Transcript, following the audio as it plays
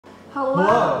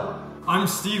Hello. I'm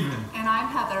Steven. And I'm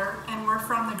Heather, and we're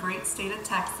from the great state of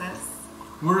Texas.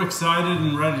 We're excited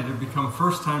and ready to become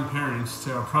first-time parents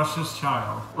to a precious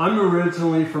child. I'm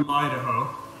originally from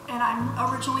Idaho. And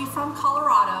I'm originally from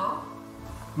Colorado.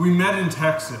 We met in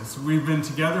Texas. We've been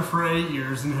together for 8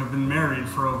 years and have been married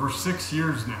for over 6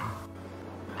 years now.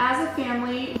 As a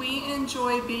family, we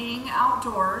enjoy being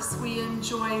outdoors. We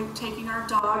enjoy taking our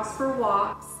dogs for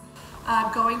walks,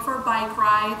 going for bike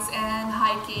rides and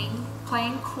hiking,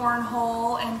 playing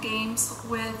cornhole and games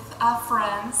with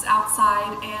friends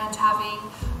outside, and having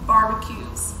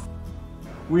barbecues.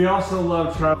 We also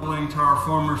love traveling to our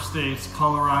former states,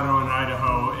 Colorado and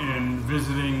Idaho, and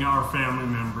visiting our family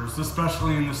members,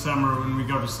 especially in the summer when we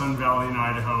go to Sun Valley in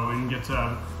Idaho and get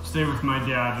to stay with my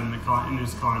dad in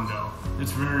his condo.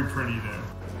 It's very pretty there.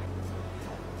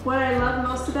 What I love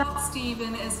most about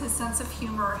Steven is his sense of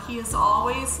humor. He is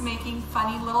always making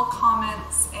funny little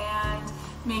comments and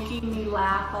making me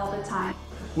laugh all the time.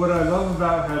 What I love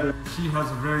about Heather, she has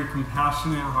a very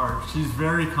compassionate heart. She's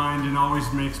very kind and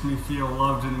always makes me feel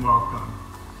loved and welcome.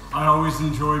 I always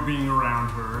enjoy being around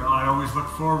her. I always look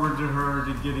forward to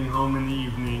her getting home in the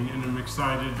evening, and I'm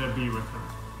excited to be with her.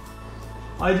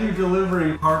 I do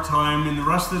delivering part-time, and the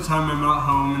rest of the time I'm at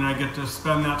home, and I get to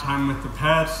spend that time with the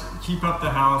pets, keep up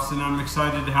the house, and I'm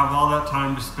excited to have all that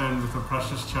time to spend with a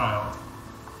precious child.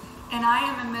 And I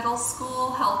am a middle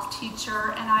school health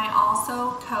teacher, and I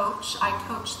also coach. I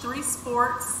coach 3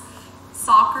 sports: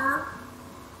 soccer,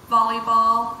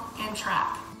 volleyball, and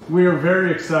track. We are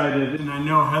very excited, and I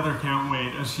know Heather can't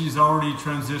wait, as she's already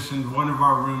transitioned one of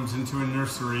our rooms into a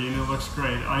nursery, and it looks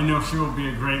great. I know she will be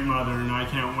a great mother, and I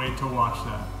can't wait to watch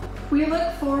that. We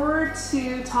look forward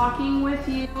to talking with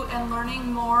you and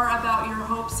learning more about your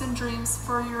hopes and dreams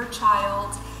for your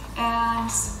child,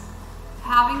 and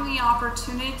having the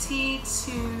opportunity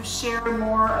to share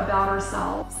more about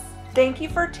ourselves. Thank you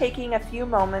for taking a few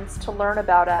moments to learn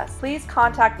about us. Please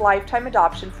contact Lifetime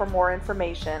Adoption for more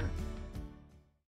information.